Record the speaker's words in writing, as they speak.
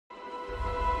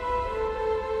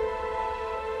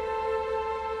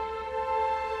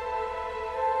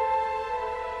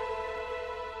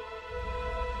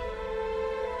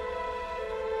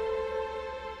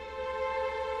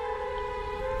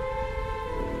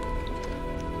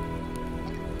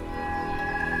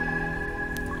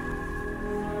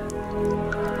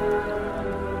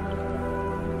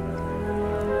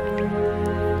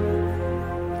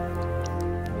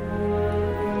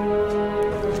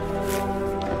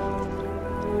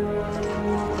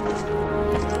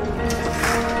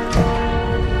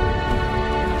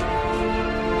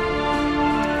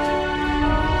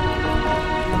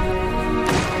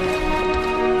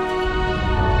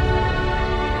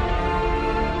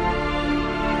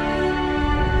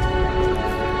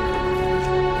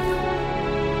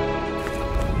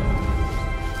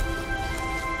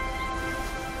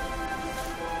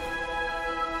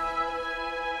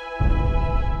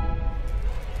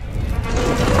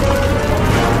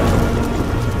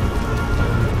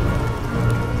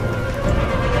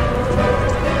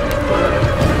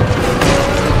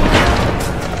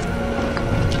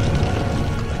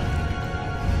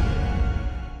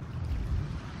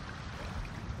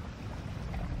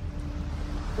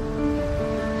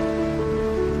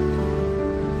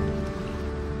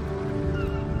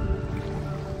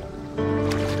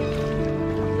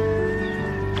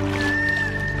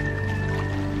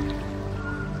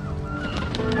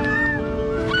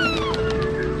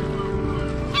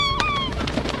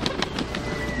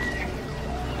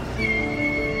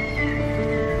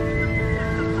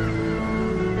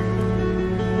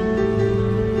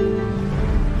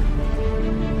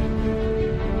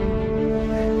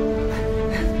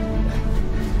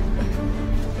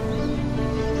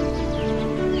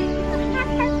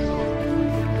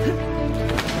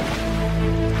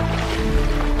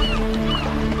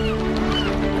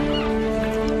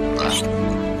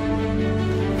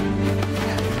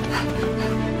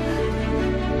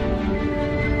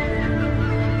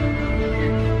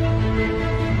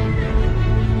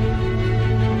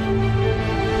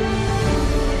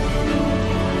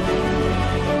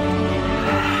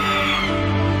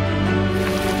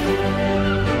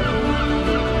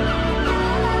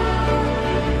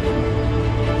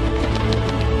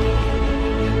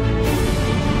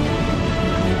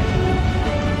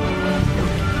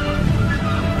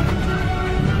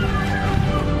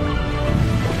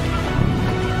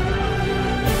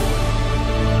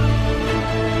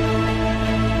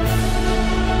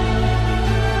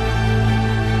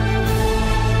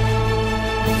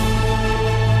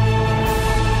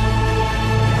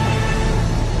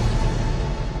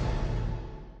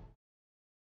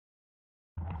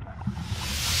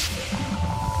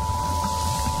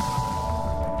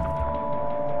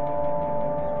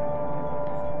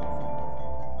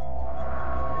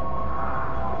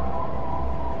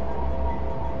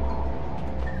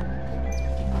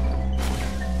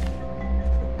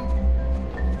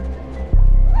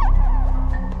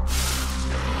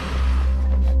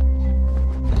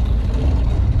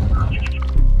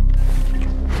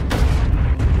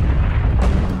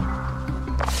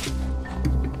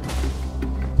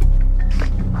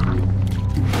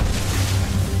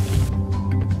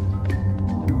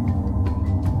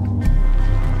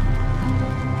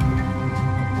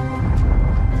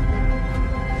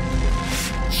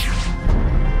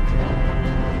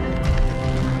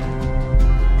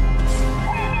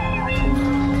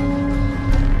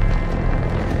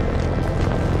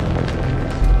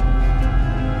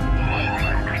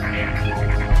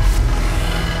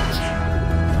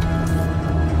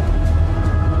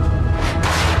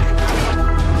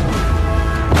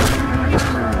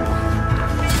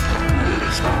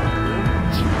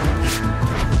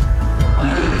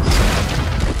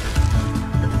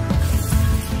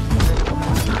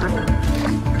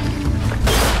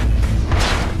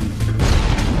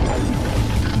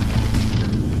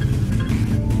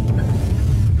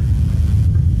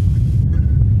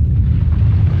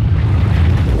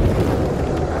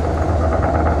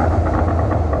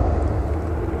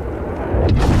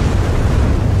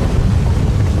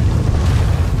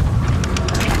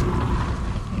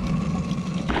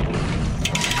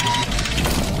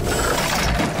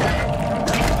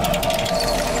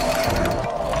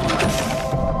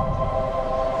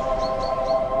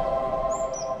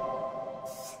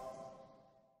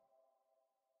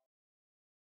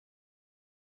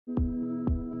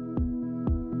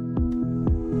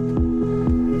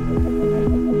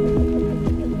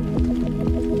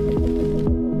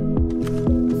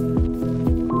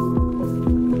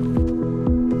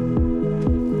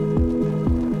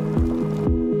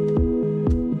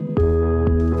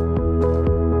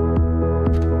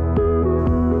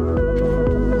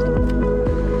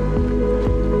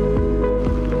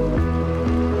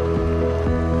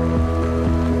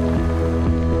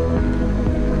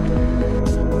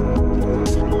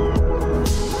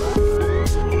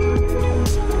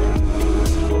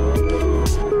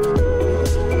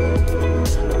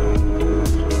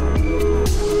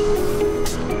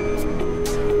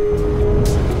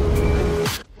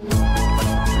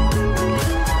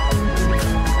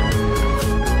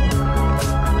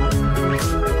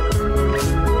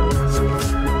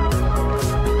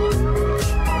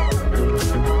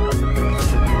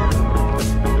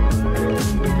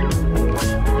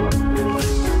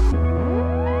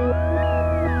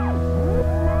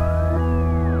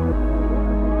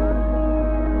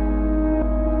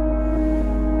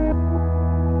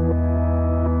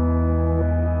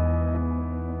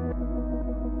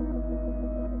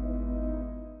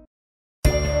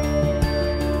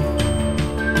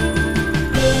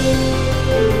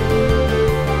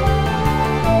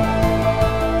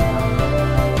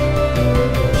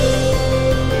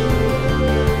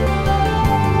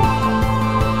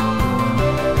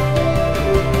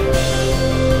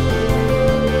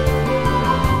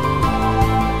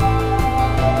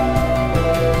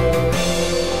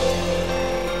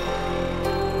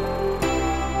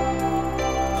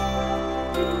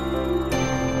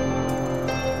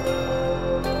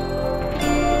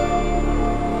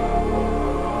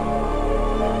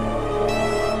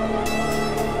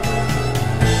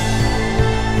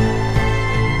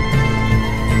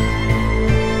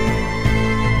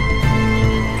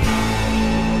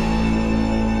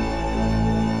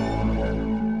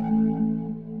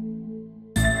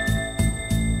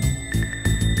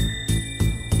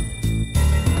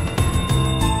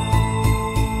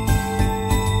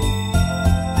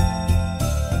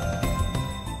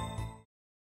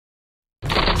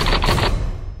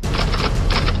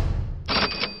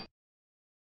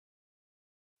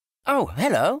Oh,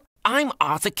 hello. I'm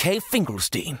Arthur K.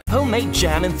 Finkelstein, homemade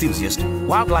jam enthusiast,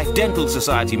 Wildlife Dental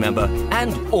Society member,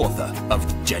 and author of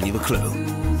Jenny Leclue.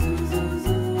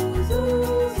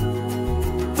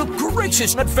 The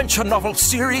greatest adventure novel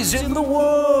series in the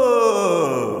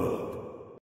world!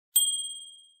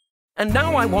 And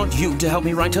now I want you to help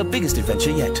me write her biggest adventure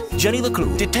yet. Jenny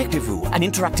Leclue, Detective Who, an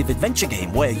interactive adventure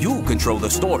game where you control the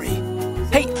story.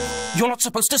 Hey, you're not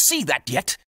supposed to see that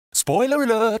yet. Spoiler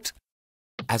alert!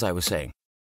 As I was saying,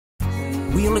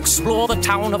 we'll explore the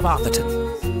town of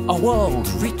Arthurton, a world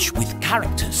rich with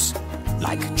characters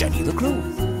like Jenny Leclue.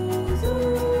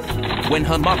 When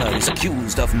her mother is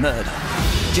accused of murder,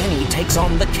 Jenny takes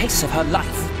on the case of her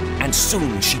life, and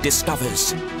soon she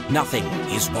discovers nothing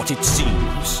is what it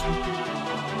seems.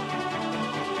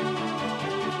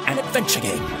 An adventure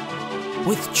game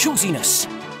with choosiness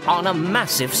on a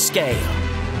massive scale.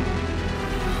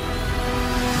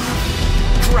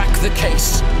 Crack the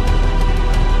case.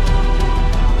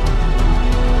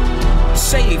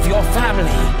 Save your family.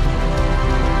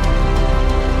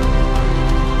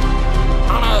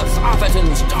 Unearth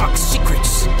Arthurton's dark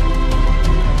secrets.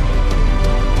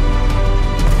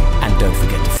 And don't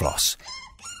forget to floss.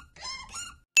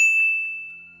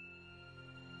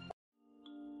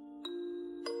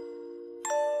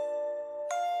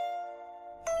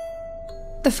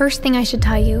 The first thing I should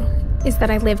tell you is that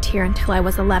I lived here until I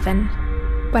was 11,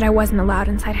 but I wasn't allowed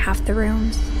inside half the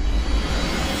rooms.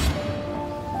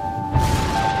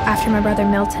 After my brother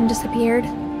Milton disappeared,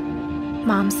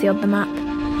 Mom sealed them up.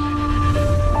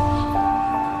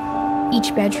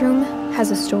 Each bedroom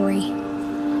has a story,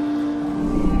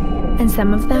 and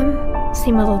some of them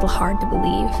seem a little hard to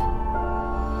believe.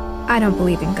 I don't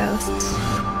believe in ghosts,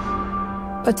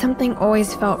 but something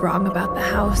always felt wrong about the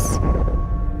house.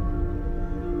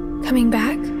 Coming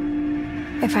back,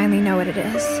 I finally know what it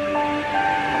is.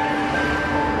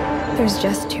 There's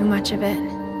just too much of it.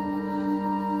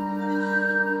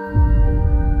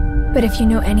 But if you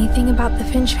know anything about the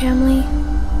Finch family,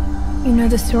 you know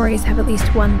the stories have at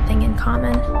least one thing in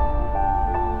common.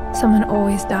 Someone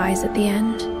always dies at the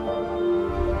end.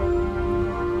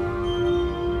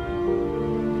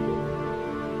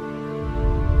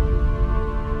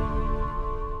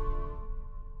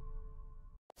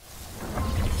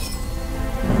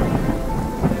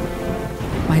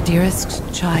 My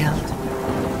dearest child,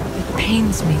 it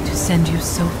pains me to send you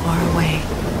so far away.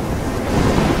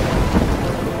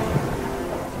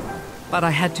 But I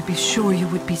had to be sure you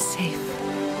would be safe.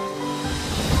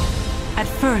 At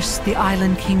first, the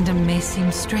island kingdom may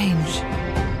seem strange,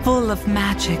 full of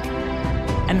magic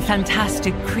and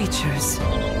fantastic creatures.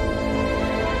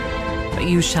 But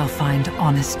you shall find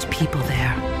honest people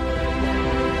there.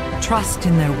 Trust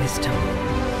in their wisdom,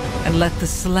 and let the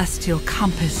celestial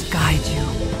compass guide you.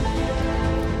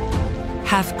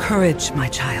 Have courage, my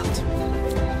child.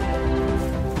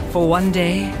 For one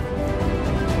day,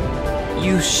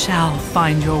 you shall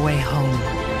find your way home.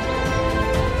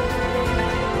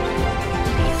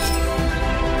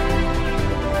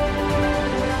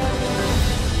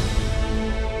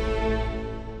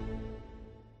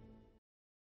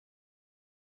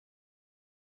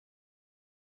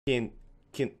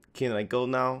 Can I go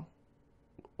now?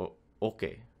 Oh,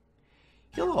 okay.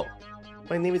 Hello,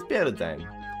 my name is Paradigm.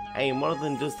 I am more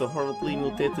than just a horribly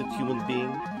mutated human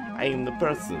being. I am the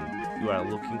person you are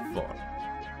looking for.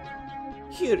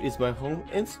 Here is my home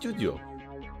and studio.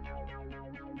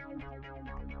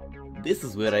 This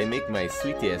is where I make my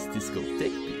sweet-ass discotheque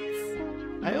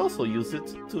beats. I also use it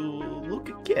to look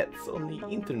at cats on the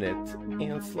internet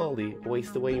and slowly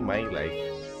waste away my life.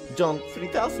 John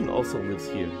 3000 also lives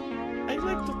here. I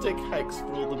like to take hikes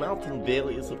through the mountain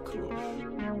valleys of Crush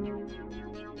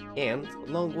and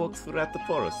long walks throughout the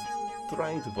forest,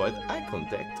 trying to avoid eye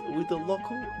contact with a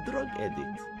local drug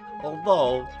addict.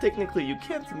 Although, technically you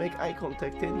can't make eye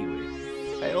contact anyway.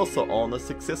 I also own a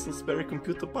successful spare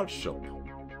computer parts shop.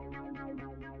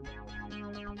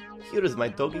 Here is my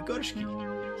doggy Gorshki.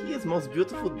 He is the most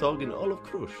beautiful dog in all of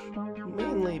Crush,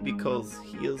 mainly because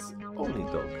he is only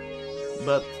dog.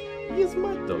 But he is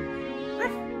my dog.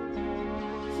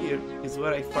 Here is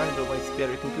where I find all my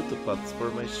spare computer parts for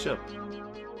my shop.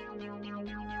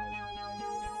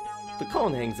 The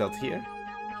cone hangs out here.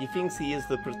 He thinks he is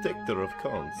the protector of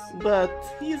cones, but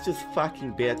he is just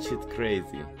fucking batshit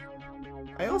crazy.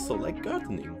 I also like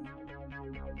gardening.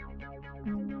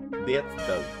 That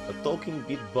dog, a talking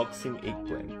beatboxing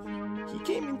eggplant. He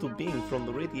came into being from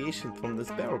the radiation from the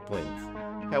sparrow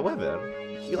plant. However,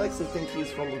 he likes to think he is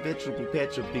from the vegetable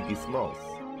patch of Biggie Smalls.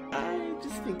 I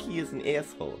just think he is an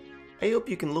asshole. I hope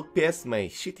you can look past my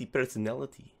shitty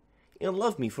personality and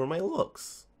love me for my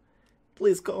looks.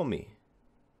 Please call me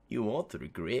You won't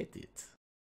regret it.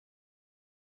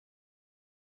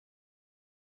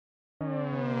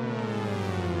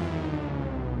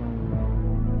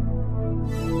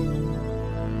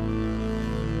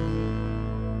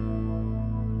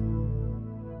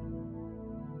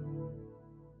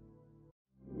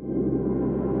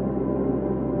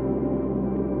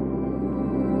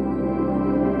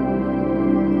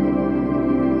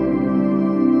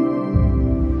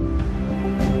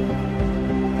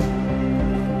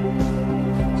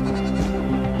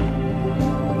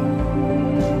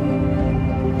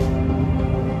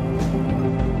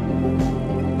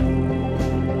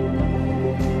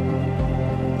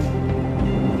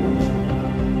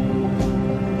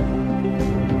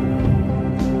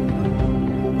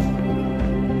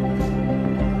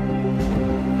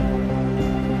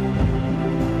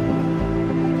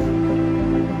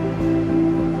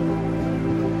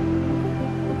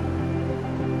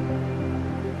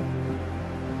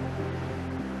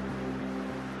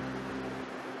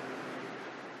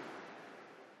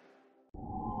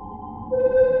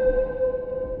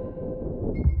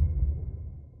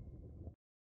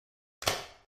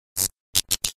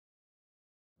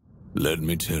 Let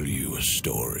me tell you a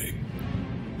story.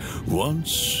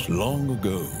 Once, long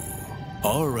ago,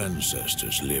 our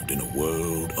ancestors lived in a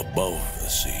world above the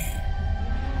sea.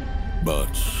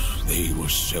 But they were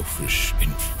selfish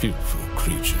and fearful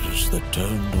creatures that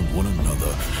turned on one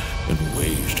another and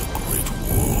waged a great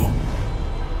war.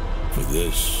 For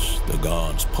this, the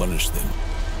gods punished them,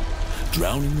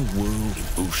 drowning the world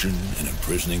in ocean and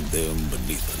imprisoning them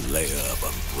beneath a layer of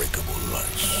unbreakable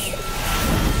ice.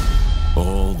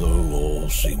 Although all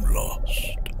seemed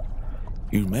lost,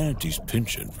 humanity's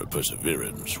penchant for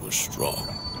perseverance was strong,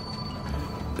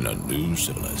 and a new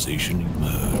civilization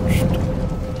emerged.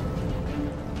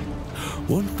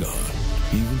 One god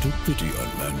even took pity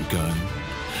on mankind,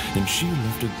 and she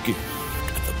left a gift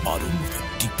at the bottom of the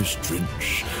deepest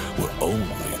trench, where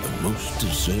only the most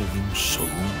deserving soul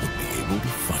would be able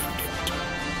to find it.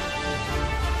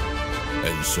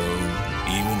 And so,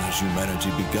 even as humanity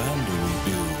began to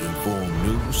rebuild and form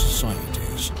new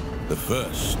societies, the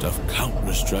first of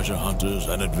countless treasure hunters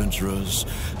and adventurers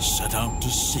set out to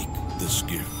seek this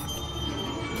gift.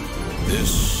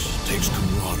 This takes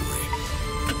camaraderie,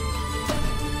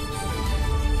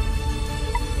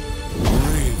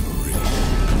 bravery,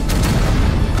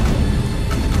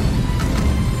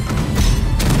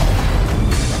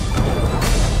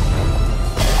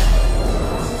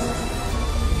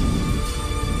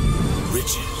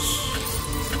 riches,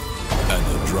 and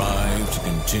the drive to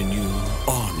continue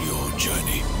on your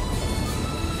journey.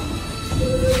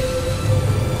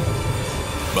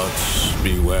 But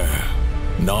beware,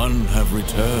 none have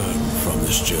returned from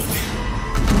this journey.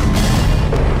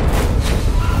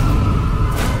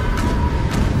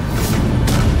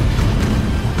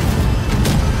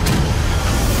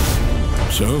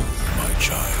 So, my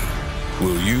child,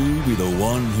 will you be the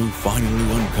one who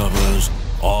finally uncovers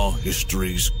our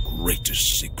history's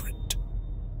greatest secret?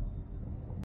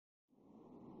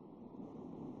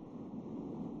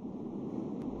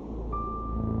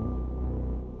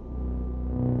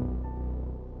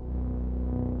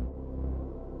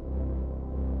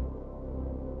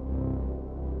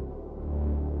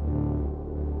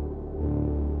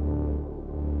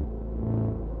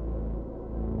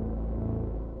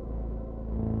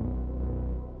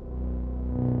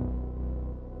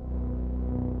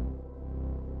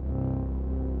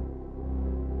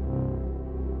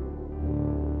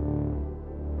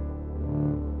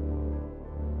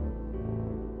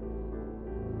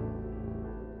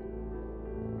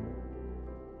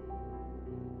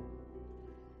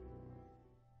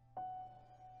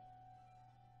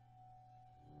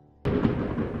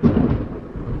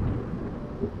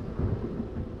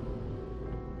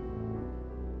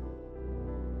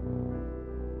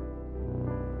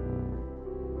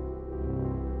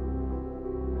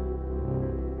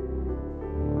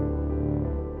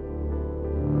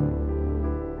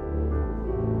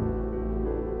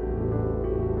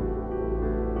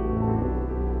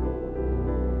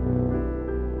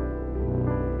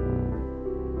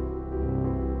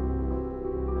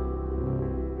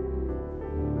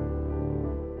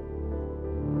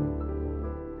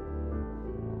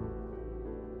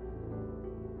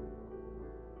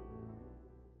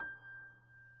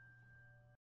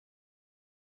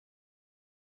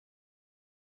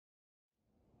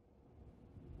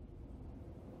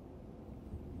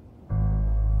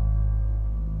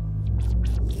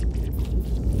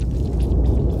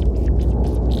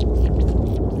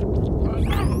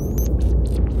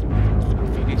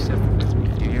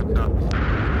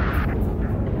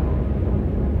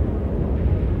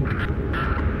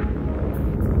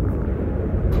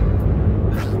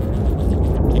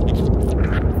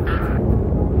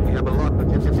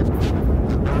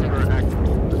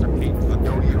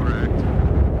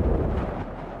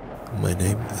 My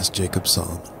name is Jacob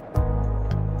Solomon.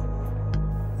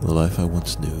 The life I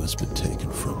once knew has been taken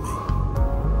from me.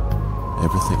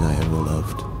 Everything I ever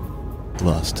loved,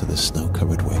 lost to this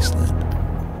snow-covered wasteland.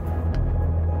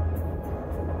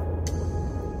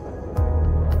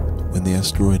 When the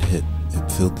asteroid hit,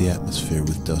 it filled the atmosphere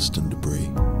with dust and debris.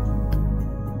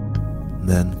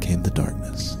 Then came the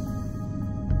darkness.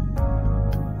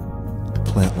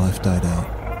 Plant life died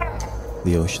out,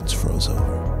 the oceans froze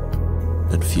over,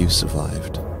 and few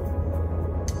survived.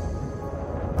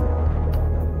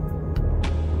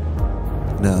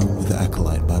 Now, with the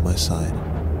Acolyte by my side,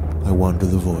 I wander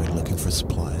the void looking for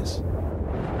supplies.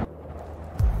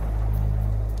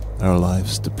 Our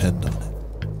lives depend on it.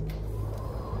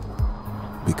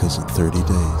 Because in 30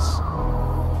 days,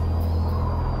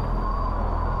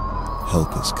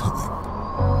 help is coming.